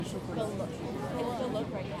the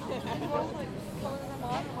look right now.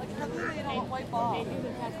 Like, how do they don't wipe off? Maybe the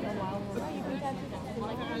tattoo a while. You can tattoo now.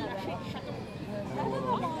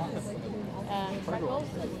 Freckles,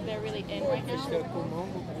 they're really in right now. They're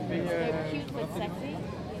cute but sexy, you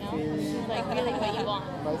know? It's like really what you want.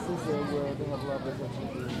 My sister, where they have love, is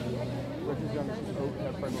actually when she's young, she's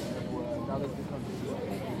had freckles everywhere. Now that's become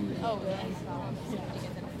Oh, really?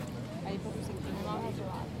 My mom has a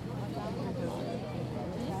lot.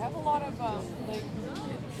 I have a lot of like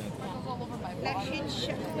all over my body.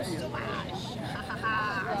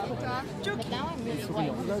 But now I'm really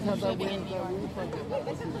white. You guys have that Living in weird New York.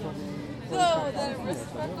 So the wrist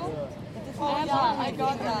freckle? Oh yeah, I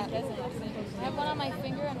got that. I have one on my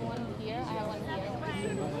finger and one here. I have one here.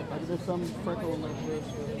 There's some freckle in my wrist.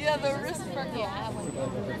 Yeah, the wrist freckle. Yeah, I have one here.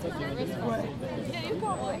 Wrist freckle. Yeah, you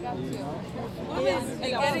probably got two. What is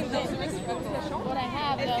getting those wrist freckles? What I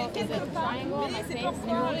have though is a triangle on my face and Yeah,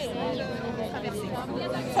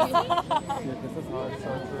 this is hard, so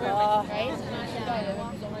true. right?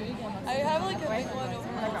 I have like a big one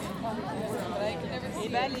over my but I can never see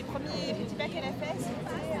it. Les premiers petits bacs qu'elle a fait, c'est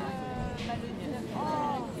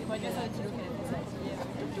pas dire ça au kilo qu'elle a fait.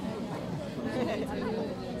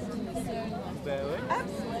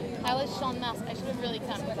 I was Sean Mask. I should have really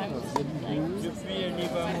come because I was like. Depuis, elle y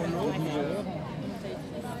va mon autre.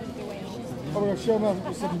 Oh my gosh, show them off.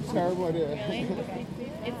 Such a terrible idea. Really?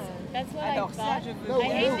 That's what I Alors ça, thought. je veux. No, I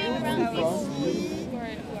hate being around no, people no. who are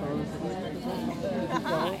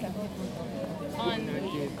on the. I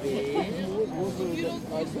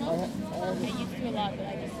used to a lot, but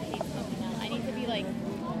I just hate smoking now. I need to be like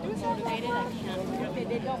motivated. I can't.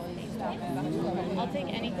 I'll take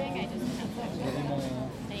anything. I just can't.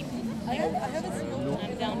 Anyway, I haven't smoked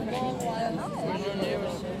I'm down for for a anything. while. J'en ai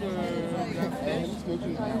aussi un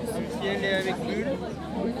petit elle est avec bulle.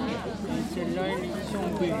 Et celle-là est l'édition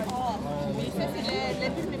bulle. Mais ça, c'est la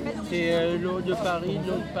bulle, mais pas C'est l'eau de Paris,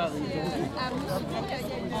 l'eau de Paris.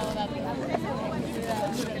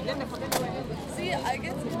 See, I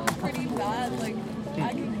get pretty bad. Like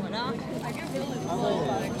I get really low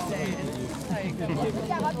the next day. It's like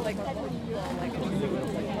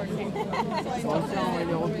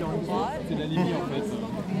C'est la limite en fait.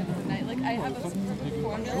 like I have a certain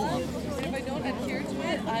formula, and if I don't adhere to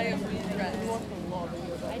it, I am regret. I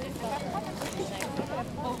just thought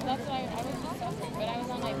oh, that's why I was just suffering. But I was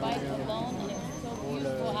on my bike alone, and it was so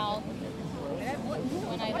beautiful out.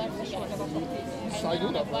 When I left the shop, I went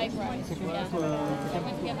on a bike ride. Yeah, I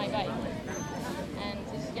went to get my bike, and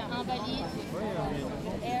en Bali,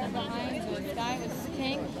 the air behind, the sky was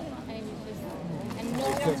pink, and it was just, and no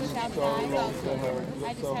one was outside. I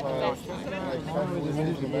just had the best time. Like, I was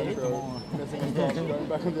in the metro, missing and going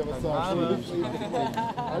back on the other side. I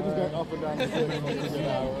just went up and down the city for 2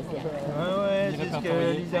 hours. Ah ouais, c'est ce que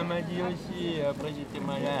Lisa m'a dit aussi. Après, j'étais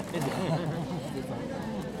malade.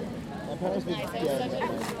 My parents would, Nice. It was yeah, such a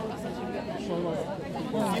good show my,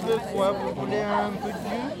 Tu veux quoi? Vous voulez un peu de jus?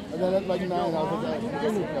 and then at like 9, I was like, you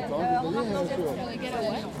can look at all. Yeah, sure. Can we get a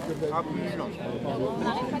what? Ah, plus lent.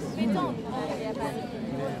 N'arrête pas de se pétendre.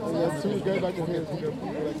 And then as soon as we go back to here, we go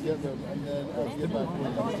like get them, and then I'll get back.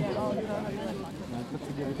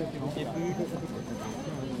 Et plus.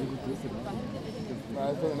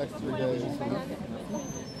 For the next 3 days.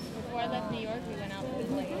 Before I left New York, we went out for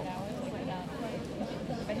like 8 hours without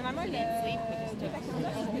Normalement, sleep. We just took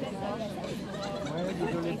Ouais,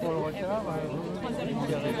 désolé pour le retard.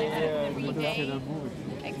 J'ai réveillé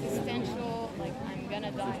existential, like I'm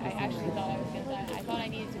gonna die. I actually thought I was gonna die. I thought I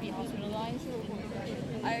needed to be hospitalized.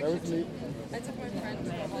 I actually I took my friend to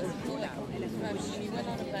the hospital. She went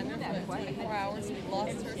on a bender for like 24 hours. We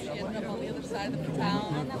lost her. She ended up on the other side of the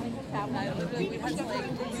town. And I literally we had to like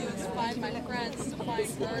find my friends to find her.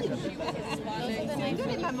 She was Those are responding. the nights when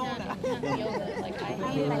you can't feel it. Like I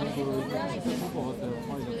hate it when it's really God,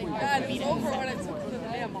 hard it for me was to over when I took her to the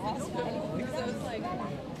damn hospital because I was like,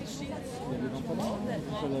 she had so much blood that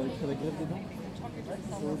For the greffe des dents?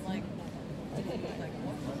 someone like.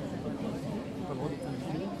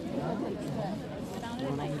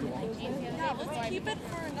 Yeah, let's keep it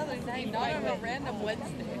for another night, not on a random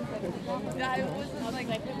Wednesday. Yeah, I wasn't like.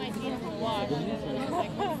 I put my jeans in the wash and I was like,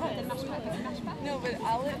 what's this? No, but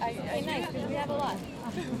Hey, nice, because we have a lot. So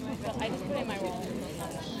I just put it in my wallet.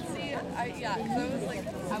 see, yeah, because I was like, it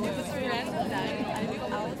was a random night. I knew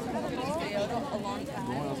Alex was going to stay out a long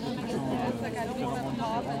time. I was like, I don't want to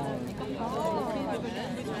pop and Put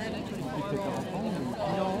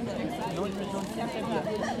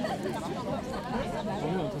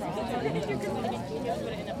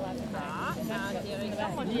it in a plastic bag.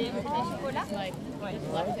 Like,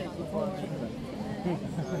 just left it.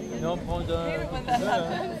 Non, prendre un. When that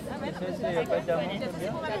happens. C'est pas d'amande, c'est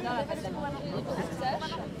bien.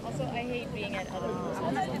 Also, I hate being at other people's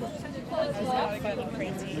houses. I was fucking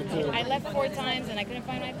crazy. I left 4 times and I couldn't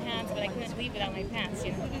find my pants, but I couldn't leave without my pants,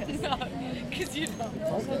 you know. Because you know.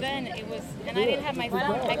 So then it was, and I didn't have my phone.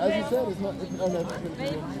 I As you couldn't, said, it's not.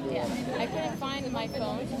 I couldn't find my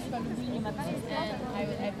phone. And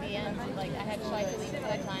at the end, like I had tried to leave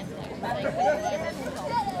 4 times, and I was like,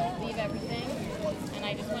 leave everything. And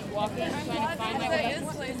I just went walking, trying to find my way.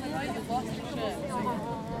 This place, I thought you lost your shit.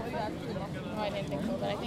 No, I didn't think so, but I think